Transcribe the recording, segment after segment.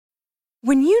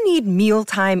When you need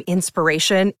mealtime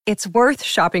inspiration, it's worth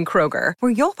shopping Kroger,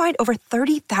 where you'll find over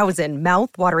 30,000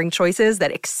 mouth-watering choices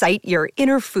that excite your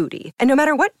inner foodie. And no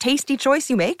matter what tasty choice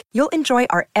you make, you'll enjoy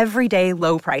our everyday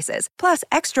low prices, plus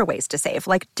extra ways to save,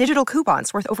 like digital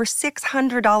coupons worth over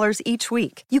 $600 each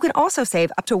week. You can also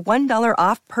save up to $1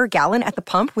 off per gallon at the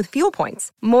pump with fuel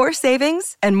points. More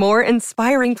savings and more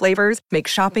inspiring flavors make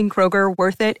shopping Kroger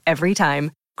worth it every time.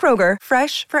 Kroger,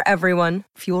 fresh for everyone.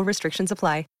 Fuel restrictions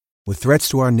apply. With threats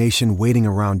to our nation waiting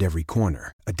around every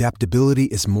corner, adaptability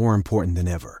is more important than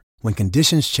ever. When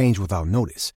conditions change without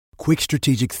notice, quick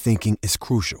strategic thinking is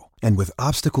crucial. And with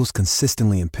obstacles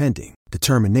consistently impending,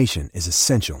 determination is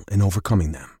essential in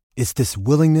overcoming them. It's this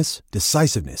willingness,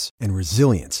 decisiveness, and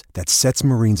resilience that sets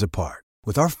Marines apart.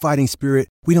 With our fighting spirit,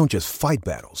 we don't just fight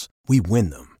battles, we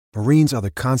win them. Marines are the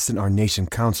constant our nation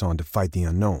counts on to fight the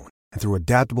unknown. And through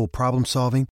adaptable problem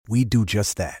solving, we do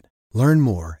just that. Learn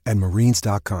more at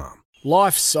marines.com.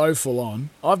 Life's so full on.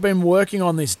 I've been working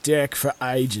on this deck for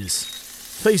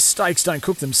ages. These steaks don't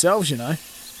cook themselves, you know.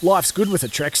 Life's good with a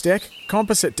Trex deck.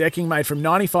 Composite decking made from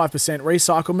 95%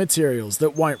 recycled materials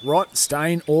that won't rot,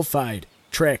 stain or fade.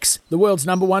 Trex, the world's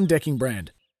 #1 decking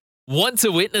brand. Want to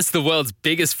witness the world's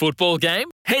biggest football game?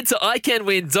 Head to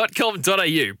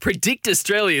iCanWin.com.au, predict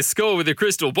Australia's score with a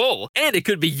crystal ball, and it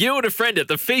could be you and a friend at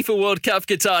the FIFA World Cup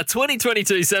Qatar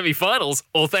 2022 semi-finals,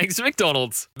 all thanks to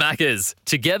McDonald's. Maccas,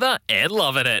 together and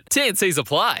loving it. TNCs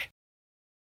apply.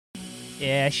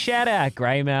 Yeah, shout out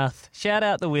Greymouth. Shout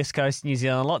out the West Coast of New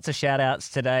Zealand. Lots of shout outs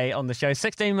today on the show.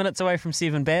 16 minutes away from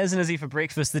 7. Baz and Izzy for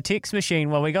breakfast. The text machine,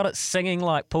 well, we got it singing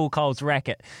like Paul Cole's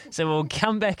racket. So we'll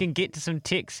come back and get to some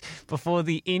texts before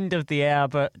the end of the hour.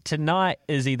 But tonight,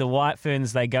 Izzy, the White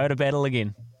Ferns, they go to battle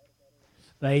again.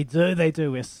 They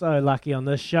do. We're so lucky on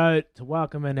this show to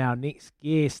welcome in our next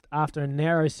guest after a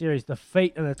narrow series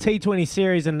defeat in the T20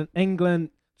 series in England,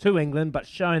 but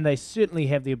showing they certainly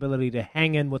have the ability to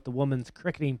hang in with the women's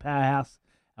cricketing powerhouse.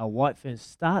 Our White Ferns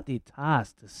start their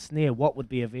task to snare what would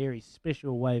be a very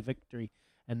special away victory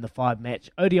in the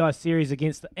 5-match ODI series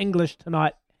against the English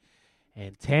tonight.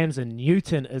 And Tamsin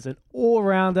Newton is an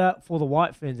all-rounder for the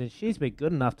White Ferns, and she's been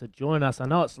good enough to join us. I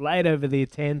know it's late over there,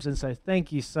 Tamsin, so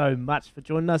thank you so much for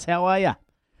joining us. How are you?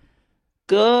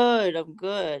 Good, I'm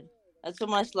good. It's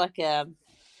almost like I'm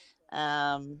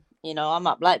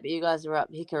up late, but you guys are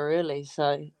up hecka early,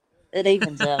 so it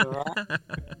evens out, all right?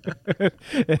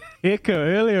 Hecka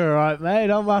early, all right,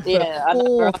 mate. I'm up at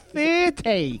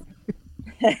 4:30.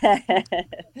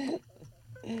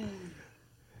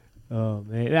 Oh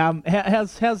man,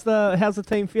 how's the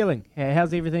team feeling?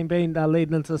 How's everything been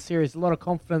leading into the series? A lot of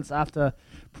confidence after a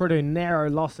pretty narrow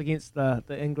loss against the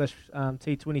English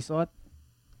T20 side.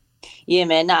 Yeah,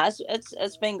 man. No,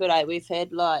 it's been good. We've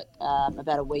had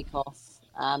about a week off.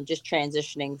 Just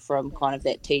transitioning from kind of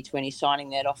that T20, signing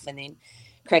that off and then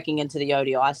cracking into the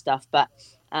ODI stuff. But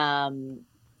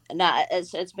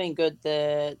it's been good.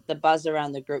 The buzz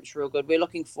around the group's real good. We're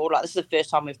looking forward. This is the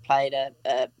first time we've played a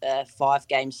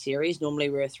 5-game series. Normally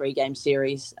we're a 3-game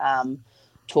series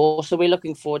tour. So we're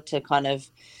looking forward to kind of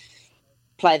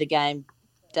play the game,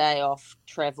 day off,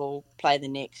 travel, play the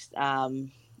next.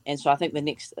 And so I think the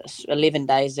next 11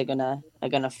 days are gonna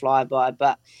fly by.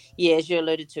 But yeah, as you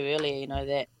alluded to earlier,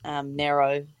 that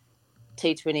narrow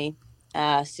T20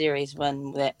 series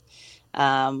win that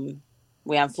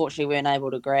we unfortunately weren't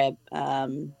able to grab.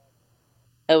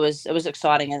 It was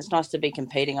exciting, and it's nice to be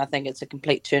competing. I think it's a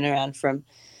complete turnaround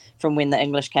from when the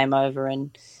English came over,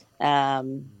 and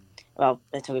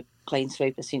they took a clean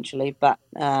sweep essentially. But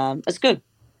it's good.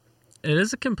 It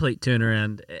is a complete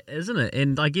turnaround, isn't it?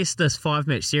 And I guess this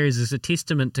 5-match series is a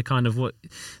testament to kind of what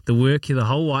the work the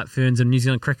whole White Ferns and New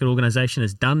Zealand Cricket Organisation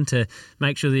has done to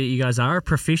make sure that you guys are a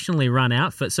professionally run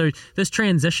outfit. So this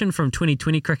transition from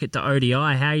 2020 cricket to ODI,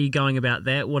 how are you going about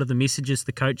that? What are the messages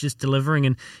the coach is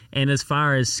delivering? And as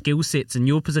far as skill sets and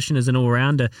your position as an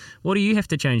all-rounder, what do you have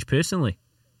to change personally?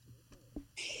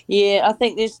 Yeah, I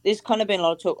think there's kind of been a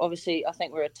lot of talk. Obviously, I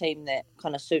think we're a team that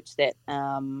kind of suits that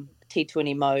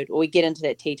T20 mode, or we get into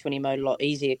that T20 mode a lot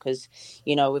easier because,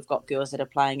 we've got girls that are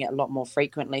playing it a lot more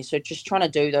frequently. So just trying to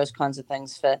do those kinds of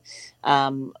things for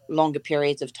longer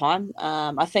periods of time.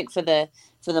 I think for the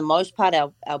most part,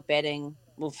 our batting,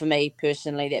 well, for me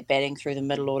personally, that batting through the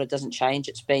middle order doesn't change.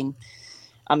 It's been,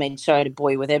 sorry to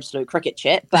bore you with absolute cricket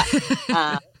chat, but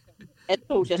it's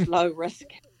all just low risk.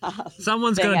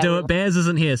 Someone's got to do it. Baz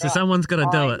isn't here, so someone's got to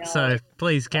do it. So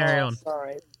please carry on.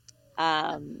 Sorry.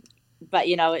 But,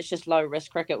 it's just low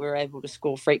risk cricket. We're able to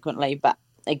score frequently. But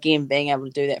again, being able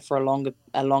to do that for a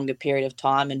longer period of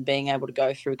time and being able to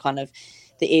go through kind of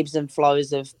the ebbs and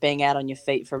flows of being out on your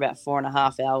feet for about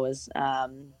 4.5 hours,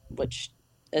 which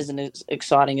isn't as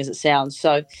exciting as it sounds.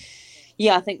 So,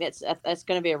 yeah, I think that's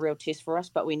going to be a real test for us.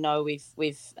 But we know we've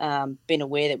been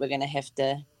aware that we're going to have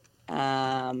to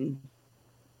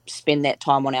spend that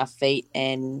time on our feet,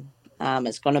 and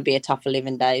it's going to be a tough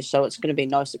 11 days. So it's going to be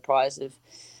no surprise of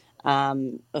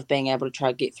being able to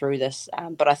try to get through this.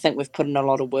 But I think we've put in a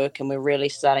lot of work, and we're really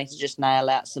starting to just nail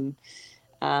out some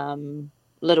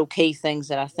little key things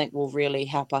that I think will really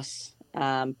help us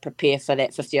prepare for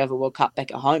that 50 over World Cup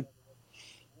back at home.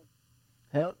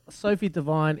 Sophie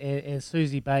Devine and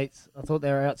Susie Bates, I thought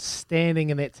they were outstanding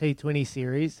in that T20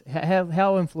 series.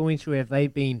 How influential have they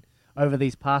been over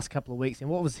these past couple of weeks, and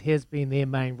what has been their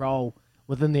main role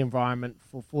within the environment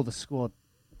for the squad?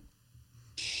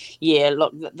 Yeah,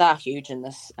 look, they're huge in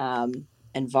this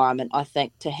environment. I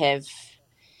think to have,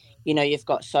 you've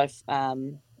got Soph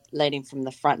leading from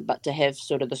the front, but to have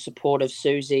sort of the support of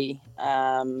Susie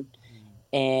and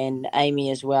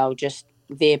Amy as well, just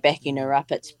there backing her up.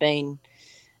 It's been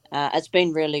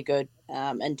really good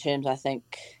in terms, I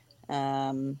think,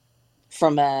 from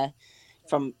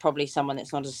probably someone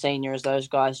that's not as senior as those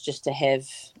guys, just to have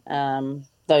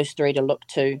those three to look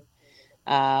to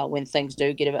when things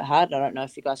do get a bit hard. I don't know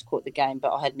if you guys caught the game,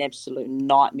 but I had an absolute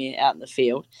nightmare out in the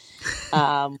field.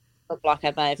 Looked like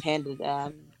I may have handled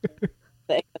the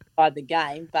inside the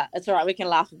game, but it's all right. We can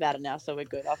laugh about it now, so we're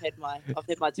good. I've had my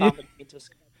time with mental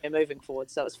school. We're moving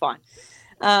forward, so it's fine.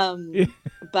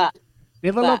 But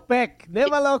never look back.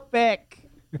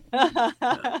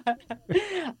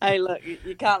 Hey, look,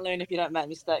 you can't learn if you don't make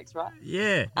mistakes, right?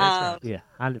 Yeah, that's right. Yeah,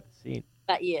 100%.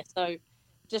 But yeah, so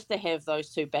just to have those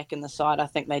two back in the side, I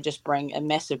think they just bring a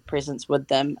massive presence with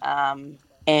them.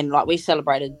 And like we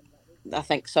celebrated, I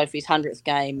think Sophie's 100th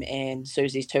game and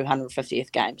Susie's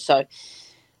 250th game, so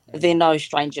they're no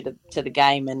stranger to the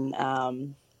game and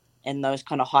those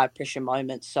kind of high pressure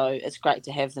moments. So it's great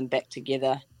to have them back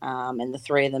together, and the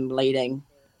three of them leading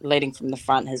from the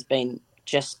front has been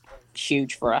just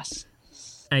huge for us.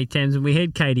 Hey, Tamsin, we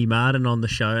had Katie Martin on the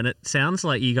show, and it sounds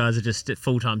like you guys are just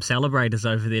full-time celebrators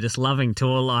over there, just loving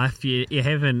tour life. You're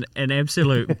having an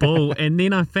absolute ball. And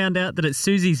then I found out that it's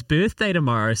Susie's birthday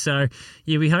tomorrow, so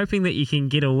you'll be hoping that you can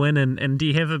get a win. And do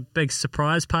you have a big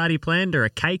surprise party planned, or a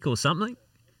cake or something?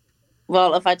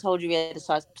 Well, if I told you we had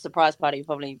a surprise party, you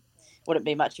probably wouldn't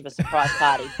be much of a surprise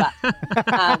party. But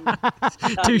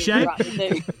Touche.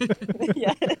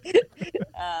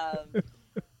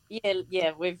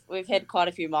 Yeah, we've had quite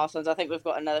a few milestones. I think we've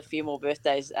got another few more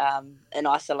birthdays in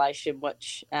isolation,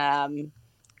 which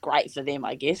great for them,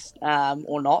 I guess,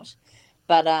 or not.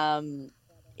 But so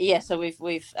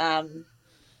we've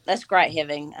that's great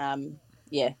having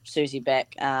Susie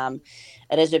back.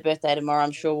 It is her birthday tomorrow.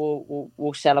 I'm sure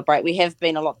we'll celebrate. We have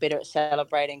been a lot better at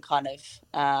celebrating kind of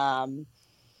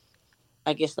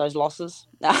I guess those losses,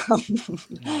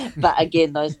 but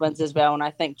again those wins as well. And I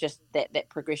think just that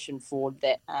progression forward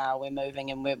that we're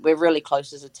moving, and we're really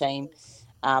close as a team,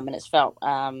 and it's felt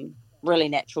really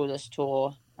natural this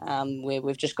tour, where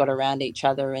we've just got around each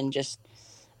other and just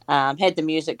had the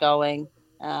music going,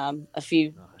 a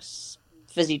few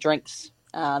fizzy drinks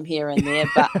here and there,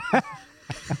 but.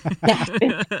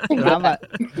 Love it.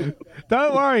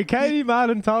 Don't worry, Katie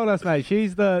Martin told us, mate.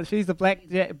 She's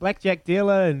the blackjack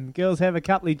dealer, and girls have a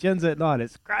couple of gins at night.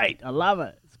 It's great. I love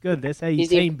it. It's good. That's how you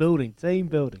team building.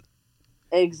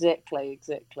 Exactly.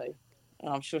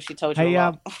 I'm sure she told you a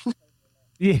lot.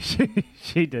 Yeah,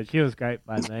 she did. She was great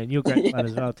fun, man. You're great fun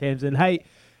as well, Tamsin. Hey,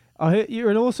 I heard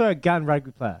you're also a gun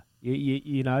rugby player.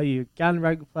 You're a gun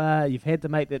rugby player. You've had to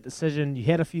make that decision. You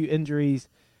had a few injuries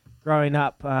growing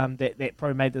up, that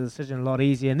probably made the decision a lot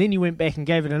easier. And then you went back and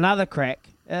gave it another crack.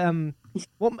 You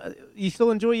still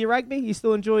enjoy your rugby? You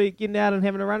still enjoy getting out and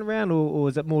having a run around, or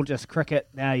is it more just cricket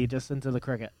now? You're just into the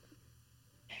cricket?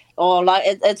 Oh, like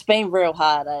it's been real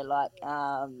hard.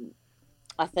 I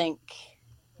think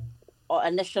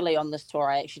initially on this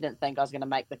tour, I actually didn't think I was going to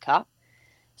make the cut.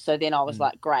 So then I was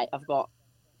like, great, I've got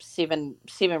seven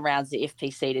rounds of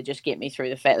FPC to just get me through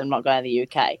the fact that I'm not going to the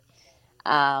UK.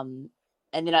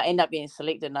 And then I ended up being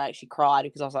selected, and I actually cried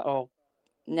because I was like, oh,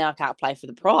 now I can't play for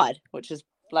the Pride, which is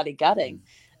bloody gutting.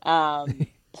 So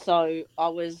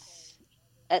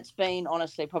it's been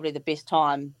honestly probably the best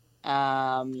time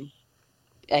getting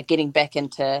back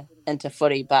into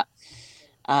footy. But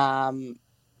I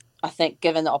think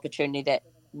given the opportunity that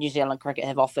New Zealand cricket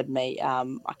have offered me, I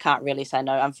can't really say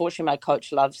no. Unfortunately, my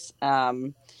coach loves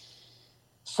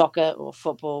soccer or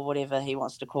football, whatever he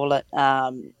wants to call it,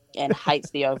 and hates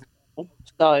the oval.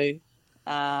 So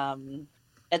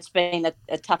it's been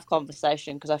a tough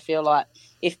conversation, because I feel like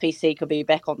FPC could be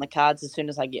back on the cards as soon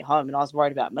as I get home, and I was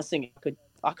worried about missing it.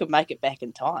 I could make it back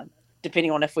in time,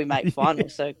 depending on if we make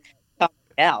finals. So can't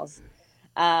ours.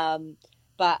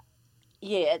 But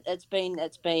yeah, it's been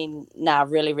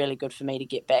really, really good for me to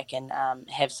get back and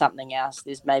have something else.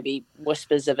 There's maybe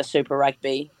whispers of a Super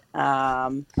Rugby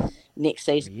next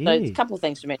season. Yeah. So it's a couple of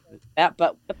things for me to think about.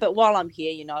 But while I'm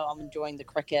here, I'm enjoying the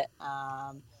cricket,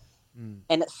 and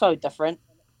it's so different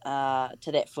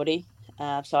to that footy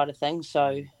side of things.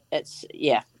 So it's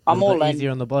I'm all in.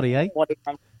 Easier on the body, eh?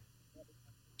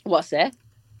 What's that?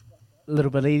 A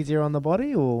little bit easier on the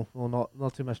body, or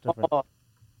not too much different. Oh,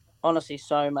 honestly,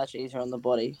 so much easier on the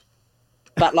body,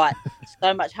 but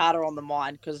so much harder on the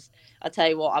mind. Because I tell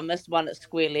you what, I missed one at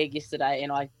square leg yesterday,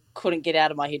 and I couldn't get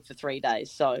out of my head for 3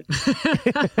 days. So,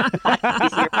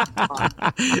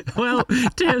 well,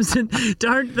 Tamsin,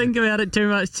 don't think about it too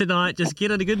much tonight. Just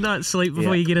get a good night's sleep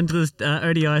before you get into this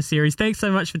ODI series. Thanks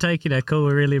so much for taking our call.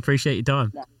 We really appreciate your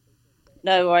time.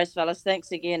 No worries, fellas.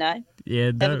 Thanks again, eh? Yeah,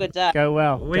 have a good day. Go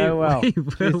well. Go well.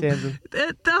 Cheers, Tamsin.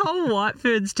 The whole White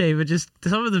Ferns team are just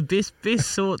some of the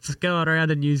best sorts going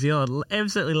around in New Zealand.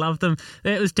 Absolutely love them.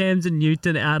 That was Tamsin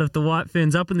Newton out of the White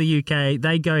Ferns up in the UK.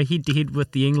 They go head-to-head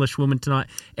with the English women tonight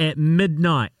at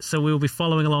midnight. So we'll be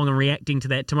following along and reacting to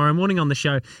that tomorrow morning on the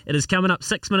show. It is coming up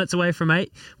 6 minutes away from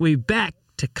 8. We're back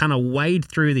to kind of wade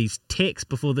through these texts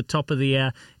before the top of the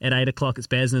hour at 8 o'clock. It's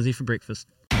Baz and Izzy for breakfast.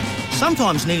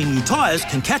 Sometimes needing new tyres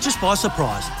can catch us by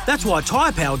surprise. That's why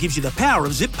Tyre Power gives you the power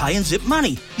of Zip Pay and Zip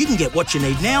Money. You can get what you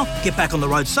need now, get back on the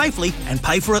road safely and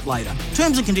pay for it later.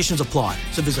 Terms and conditions apply.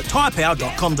 So visit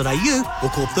tyrepower.com.au or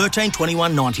call 13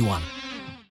 21 91.